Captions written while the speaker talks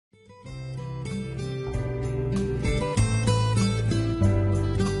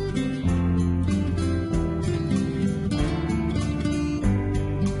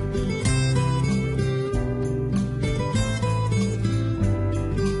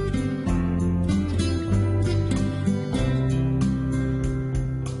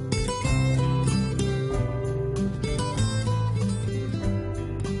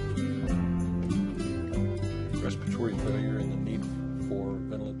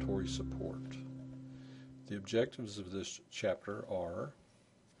ventilatory support. The objectives of this chapter are: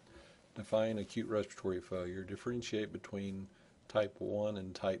 define acute respiratory failure, differentiate between type 1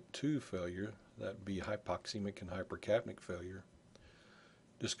 and type 2 failure, that would be hypoxemic and hypercapnic failure,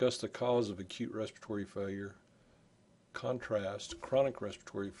 discuss the cause of acute respiratory failure, contrast chronic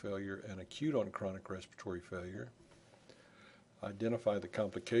respiratory failure and acute on chronic respiratory failure, identify the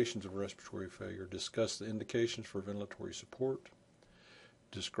complications of respiratory failure, discuss the indications for ventilatory support,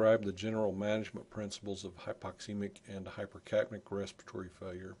 describe the general management principles of hypoxemic and hypercapnic respiratory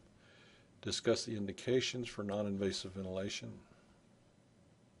failure, discuss the indications for non-invasive ventilation.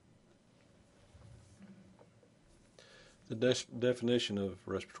 The definition of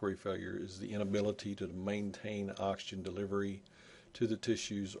respiratory failure is the inability to maintain oxygen delivery to the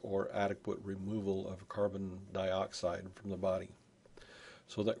tissues or adequate removal of carbon dioxide from the body.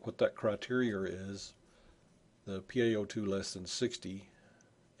 So what that criteria is, the PaO2 less than 60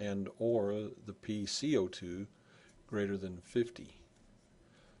 and or the PCO2 greater than 50,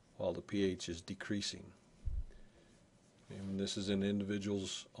 while the pH is decreasing. And this is in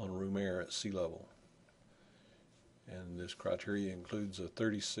individuals on room air at sea level. And this criteria includes a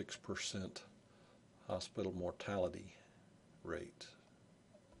 36% hospital mortality rate.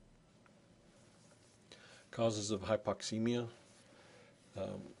 Causes of hypoxemia.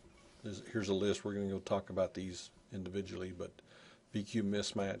 Here's a list. We're going to go talk about these individually, but VQ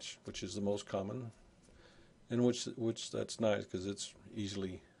mismatch, which is the most common, and which that's nice because it's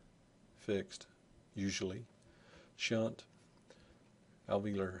easily fixed, usually. Shunt,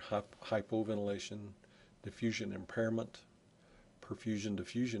 alveolar hypoventilation, diffusion impairment, perfusion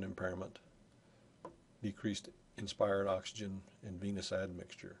diffusion impairment, decreased inspired oxygen, and venous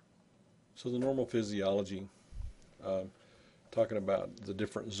admixture. So the normal physiology, talking about the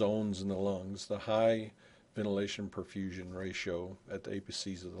different zones in the lungs, the high ventilation perfusion ratio at the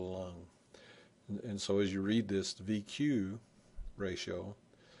apices of the lung. And so as you read this, the VQ ratio,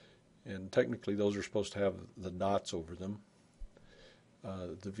 and technically those are supposed to have the dots over them.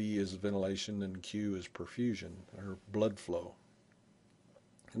 The V is ventilation and Q is perfusion, or blood flow.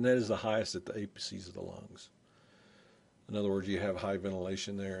 And that is the highest at the apices of the lungs. In other words, you have high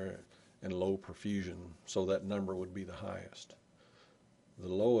ventilation there and low perfusion, so that number would be the highest. The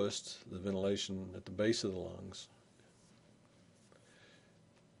lowest, the ventilation at the base of the lungs.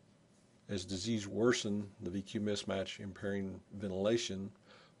 As disease worsens, the VQ mismatch impairing ventilation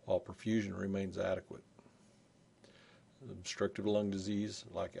while perfusion remains adequate. Obstructive lung disease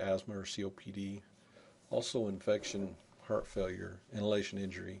like asthma or COPD, also infection, heart failure, inhalation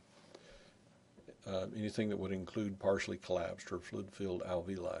injury, anything that would include partially collapsed or fluid-filled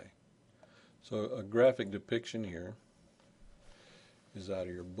alveoli. So a graphic depiction here is out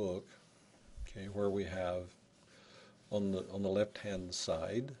of your book, okay, where we have on the left-hand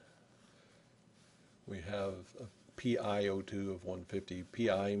side we have a PiO2 of 150.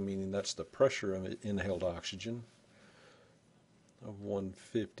 Pi meaning that's the pressure of inhaled oxygen of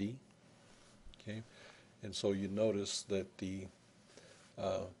 150. Okay, and so you notice that the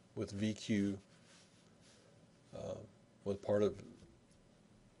with VQ, with part of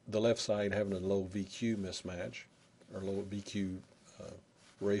the left side having a low VQ mismatch or low VQ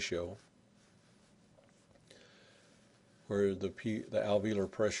ratio, where the alveolar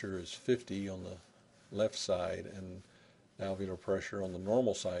pressure is 50 on the left side and the alveolar pressure on the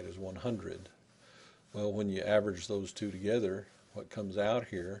normal side is 100. Well, when you average those two together, what comes out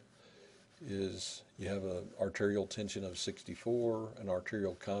here is you have an arterial tension of 64, an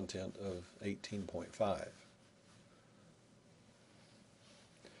arterial content of 18.5.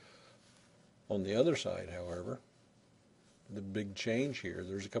 On the other side, however, the big change here,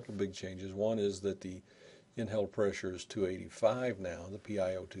 there's a couple of big changes. One is that the inhaled pressure is 285 now, the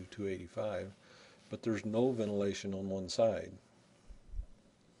PiO2 285, but there's no ventilation on one side.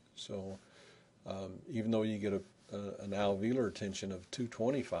 So even though you get an alveolar tension of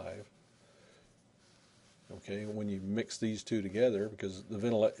 225, okay, when you mix these two together, because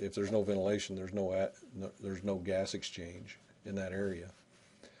if there's no ventilation, there's no gas exchange in that area.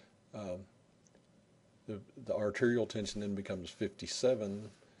 The arterial tension then becomes 57,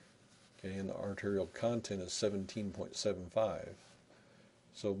 okay, and the arterial content is 17.75.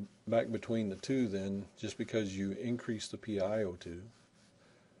 So back between the two then, just because you increase the PiO2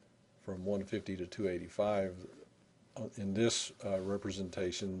 from 150 to 285, in this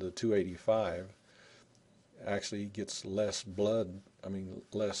representation, the 285 actually gets less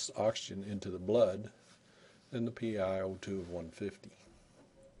oxygen into the blood than the PiO2 of 150.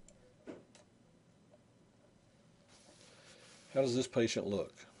 How does this patient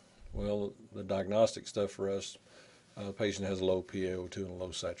look? Well, the diagnostic stuff for us The patient has a low PaO2 and a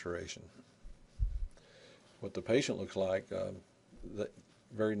low saturation. What the patient looks like,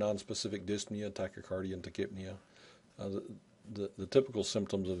 very nonspecific dyspnea, tachycardia, and tachypnea. The typical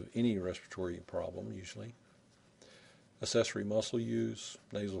symptoms of any respiratory problem usually. Accessory muscle use,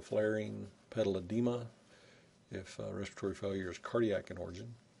 nasal flaring, pedal edema, if respiratory failure is cardiac in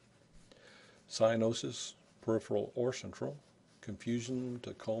origin. Cyanosis, peripheral or central. Confusion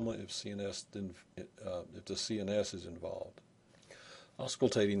to coma if if the CNS is involved.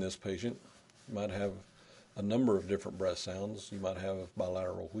 Auscultating this patient, you might have a number of different breath sounds. You might have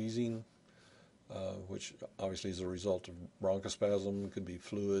bilateral wheezing, which obviously is a result of bronchospasm. Could be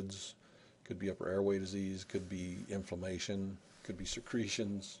fluids, could be upper airway disease, could be inflammation, could be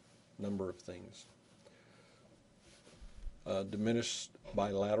secretions, number of things. Diminished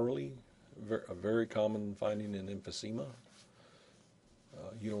bilaterally, a very common finding in emphysema.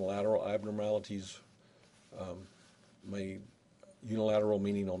 Unilateral abnormalities unilateral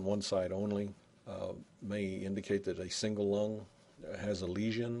meaning on one side only, may indicate that a single lung has a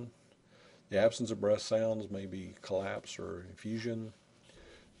lesion. The absence of breath sounds may be collapse or effusion.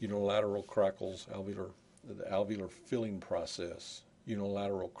 Unilateral crackles, the alveolar filling process.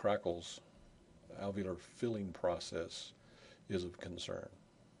 Unilateral crackles, alveolar filling process is of concern.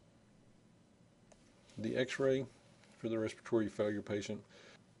 The X-ray for the respiratory failure patient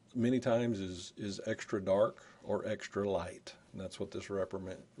many times is extra dark or extra light. And that's what this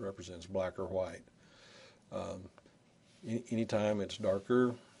represents, black or white. Anytime it's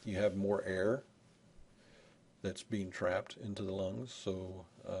darker, you have more air that's being trapped into the lungs. So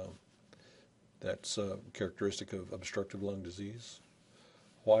that's characteristic of obstructive lung disease.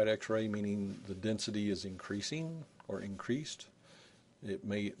 White X-ray meaning the density is increasing or increased.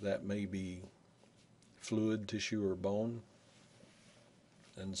 That may be fluid, tissue, or bone.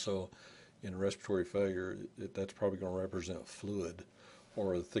 And so in respiratory failure, that's probably going to represent fluid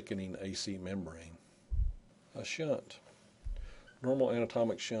or a thickening AC membrane. A shunt. Normal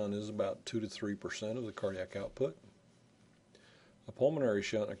anatomic shunt is about 2 to 3% of the cardiac output. A pulmonary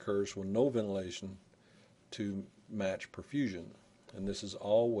shunt occurs when no ventilation to match perfusion, and this is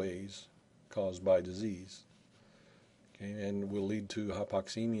always caused by disease. Okay, and will lead to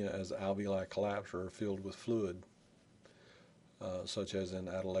hypoxemia as alveoli collapse or are filled with fluid, such as in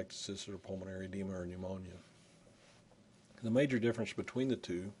atelectasis or pulmonary edema or pneumonia. The major difference between the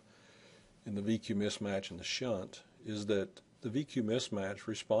two in the VQ mismatch and the shunt is that the VQ mismatch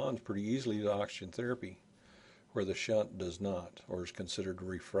responds pretty easily to oxygen therapy, where the shunt does not, or is considered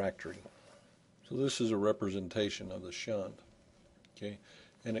refractory. So this is a representation of the shunt. Okay,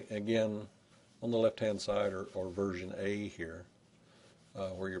 and again, on the left-hand side, or version A here,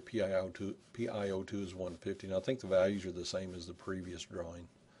 where your PiO2 is 150. Now I think the values are the same as the previous drawing,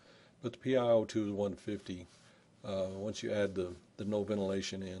 but the PiO2 is 150. Once you add the no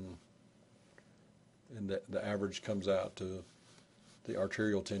ventilation in, and the average comes out to the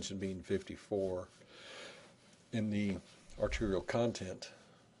arterial tension being 54, and the arterial content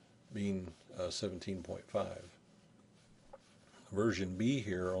being 17.5. Version B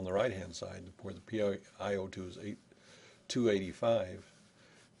here on the right-hand side, where the PiO2 is 285,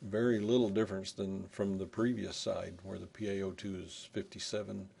 very little difference than from the previous side, where the PaO2 is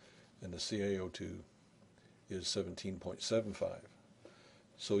 57 and the CaO2 is 17.75.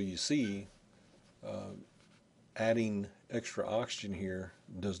 So you see, adding extra oxygen here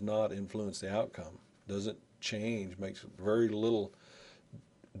does not influence the outcome, doesn't change, makes very little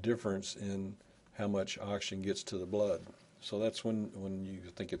difference in how much oxygen gets to the blood. So that's when you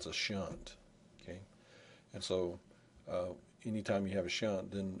think it's a shunt, okay? And so anytime you have a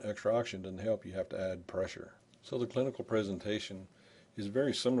shunt, then extra oxygen doesn't help. You have to add pressure. So the clinical presentation is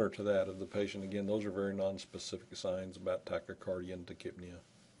very similar to that of the patient. Again, those are very nonspecific signs about tachycardia and tachypnea.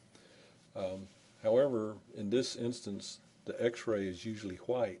 However, in this instance, the X-ray is usually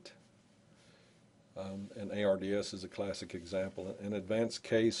white, and ARDS is a classic example. An advanced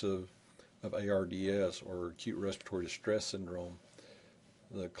case of ARDS, or acute respiratory distress syndrome,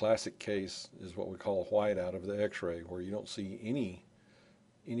 the classic case is what we call a whiteout of the X-ray, where you don't see any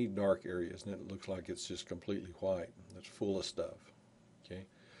dark areas, and it looks like it's just completely white. It's full of stuff. Okay.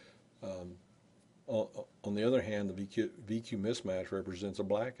 On the other hand, the VQ mismatch represents a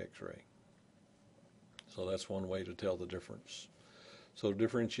black X-ray. So that's one way to tell the difference. So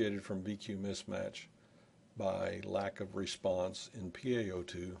differentiated from VQ mismatch by lack of response in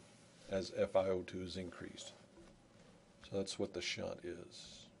PaO2 as FiO2 is increased. So that's what the shunt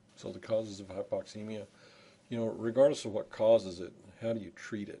is. So the causes of hypoxemia, regardless of what causes it, how do you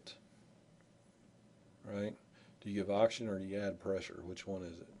treat it? Right? Do you give oxygen or do you add pressure? Which one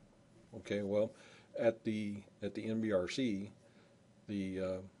is it? Okay, well, At the NBRC,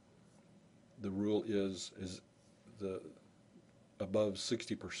 the rule is the above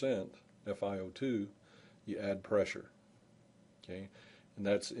 60% FiO2, you add pressure. Okay, and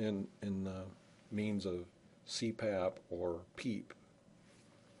that's in means of CPAP or PEEP.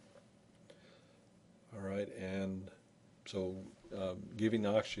 All right, and so giving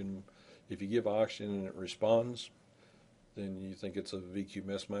oxygen, if you give oxygen and it responds, then you think it's a VQ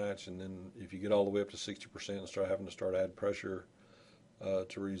mismatch, and then if you get all the way up to 60% and start having to add pressure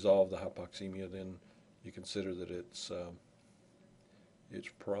to resolve the hypoxemia, then you consider that it's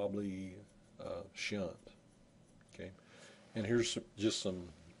probably shunt. Okay, and here's just some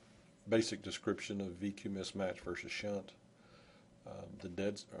basic description of VQ mismatch versus shunt. The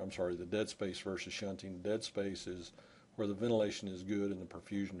dead space versus shunting. Dead space is where the ventilation is good and the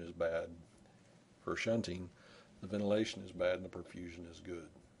perfusion is bad. For shunting, the ventilation is bad and the perfusion is good.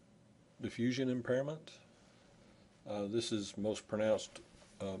 Diffusion impairment. This is most pronounced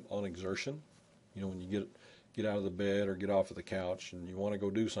on exertion. You know, when you get out of the bed or get off of the couch and you want to go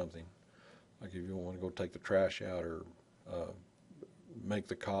do something, like if you want to go take the trash out or make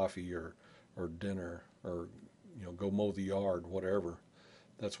the coffee or dinner or go mow the yard, whatever,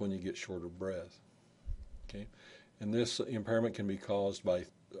 that's when you get short of breath. Okay, and this impairment can be caused by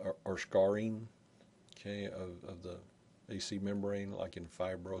or scarring, okay, of the AC membrane, like in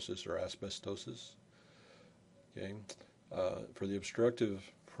fibrosis or asbestosis. Okay, for the obstructive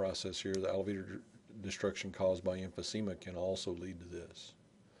process here, the alveolar destruction caused by emphysema can also lead to this.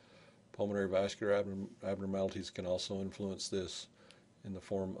 Pulmonary vascular abnormalities can also influence this in the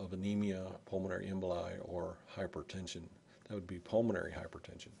form of anemia, pulmonary emboli, or hypertension. That would be pulmonary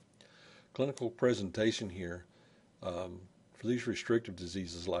hypertension. Clinical presentation here, for these restrictive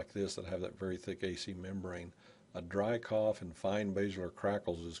diseases like this that have that very thick AC membrane, a dry cough and fine basilar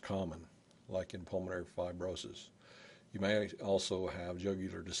crackles is common, like in pulmonary fibrosis. You may also have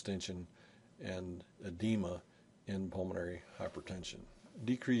jugular distension and edema in pulmonary hypertension.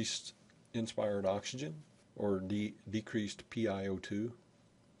 Decreased inspired oxygen or decreased PiO2,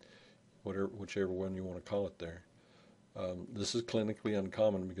 whichever one you want to call it there. This is clinically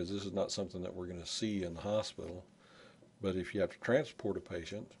uncommon because this is not something that we're going to see in the hospital. But if you have to transport a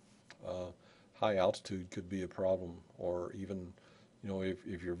patient, high altitude could be a problem. Or even,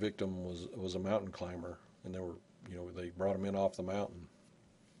 if your victim was a mountain climber and they brought him in off the mountain.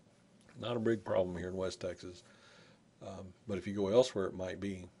 Not a big problem here in West Texas. But if you go elsewhere, it might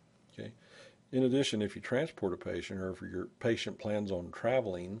be. Okay. In addition, if you transport a patient or if your patient plans on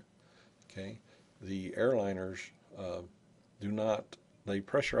traveling, okay, the airliners they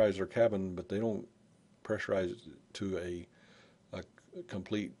pressurize their cabin, but they don't pressurize to a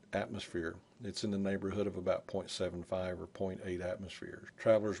complete atmosphere. It's in the neighborhood of about 0.75 or 0.8 atmospheres.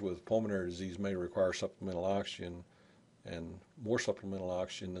 Travelers with pulmonary disease may require supplemental oxygen and more supplemental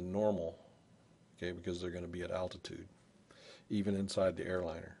oxygen than normal, okay, because they're going to be at altitude, even inside the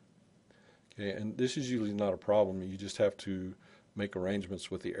airliner. Okay, and this is usually not a problem. You just have to make arrangements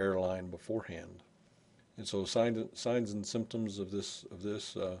with the airline beforehand. And so signs and symptoms of this,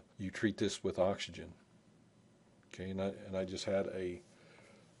 you treat this with oxygen. Okay, and I just had a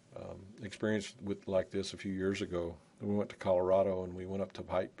experience like this a few years ago. We went to Colorado and we went up to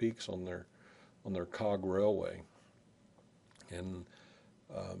White Peaks on their cog railway. And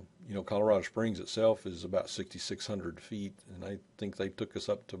Colorado Springs itself is about 6,600 feet, and I think they took us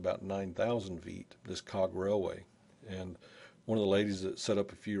up to about 9,000 feet, this cog railway. And one of the ladies that sat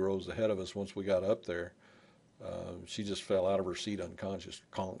up a few rows ahead of us, once we got up there, she just fell out of her seat unconscious.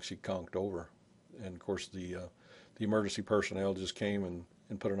 She conked over. And, of course, the emergency personnel just came and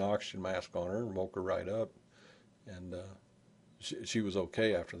put an oxygen mask on her and woke her right up. And she was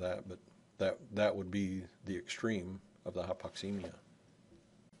okay after that, but that would be the extreme of the hypoxemia.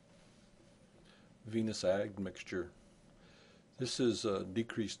 Venous admixture. This is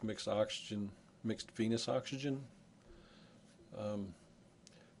decreased mixed venous oxygen.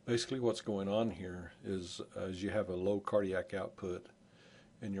 Basically what's going on here is as you have a low cardiac output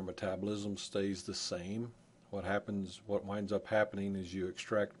and your metabolism stays the same, what winds up happening is you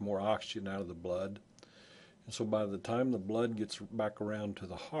extract more oxygen out of the blood. And so by the time the blood gets back around to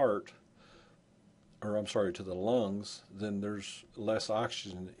the heart, to the lungs, then there's less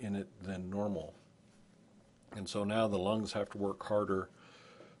oxygen in it than normal. And so now the lungs have to work harder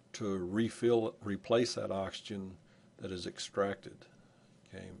to replace that oxygen that is extracted.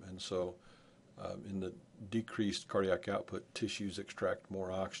 Okay, and so in the decreased cardiac output, tissues extract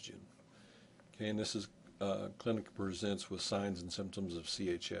more oxygen. Okay, and this is clinic presents with signs and symptoms of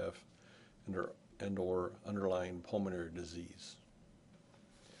CHF and or underlying pulmonary disease.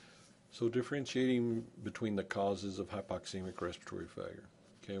 So differentiating between the causes of hypoxemic respiratory failure.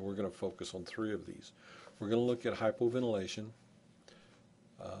 Okay, we're going to focus on 3 of these. We're going to look at hypoventilation,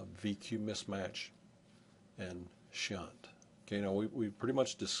 VQ mismatch, and shunt. Okay, now we pretty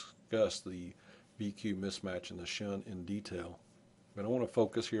much discussed the VQ mismatch and the shunt in detail, but I want to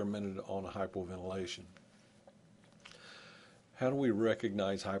focus here a minute on hypoventilation. How do we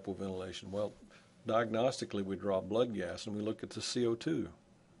recognize hypoventilation? Well, diagnostically we draw blood gas and we look at the CO2.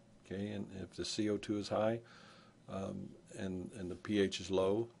 Okay, and if the CO2 is high and the pH is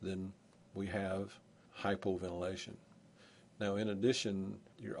low, then we have hypoventilation. Now, in addition,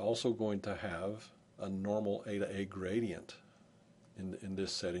 you're also going to have a normal A to A gradient in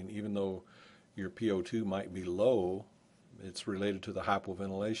this setting. Even though your PO2 might be low, it's related to the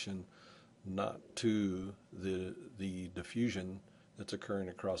hypoventilation, not to the diffusion that's occurring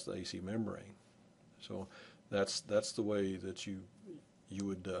across the AC membrane. So that's the way that you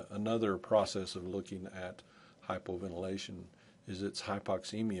would another process of looking at hypoventilation is its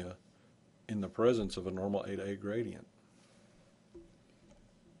hypoxemia in the presence of a normal A to A gradient.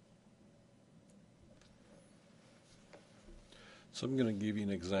 So I'm going to give you an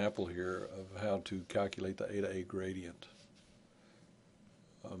example here of how to calculate the A to A gradient.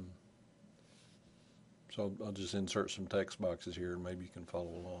 So I'll just insert some text boxes here and maybe you can follow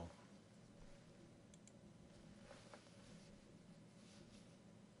along.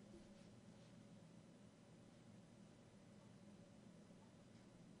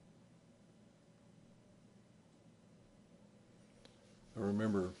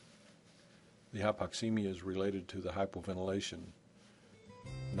 Remember, the hypoxemia is related to the hypoventilation,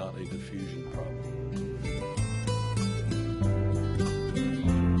 not a diffusion problem.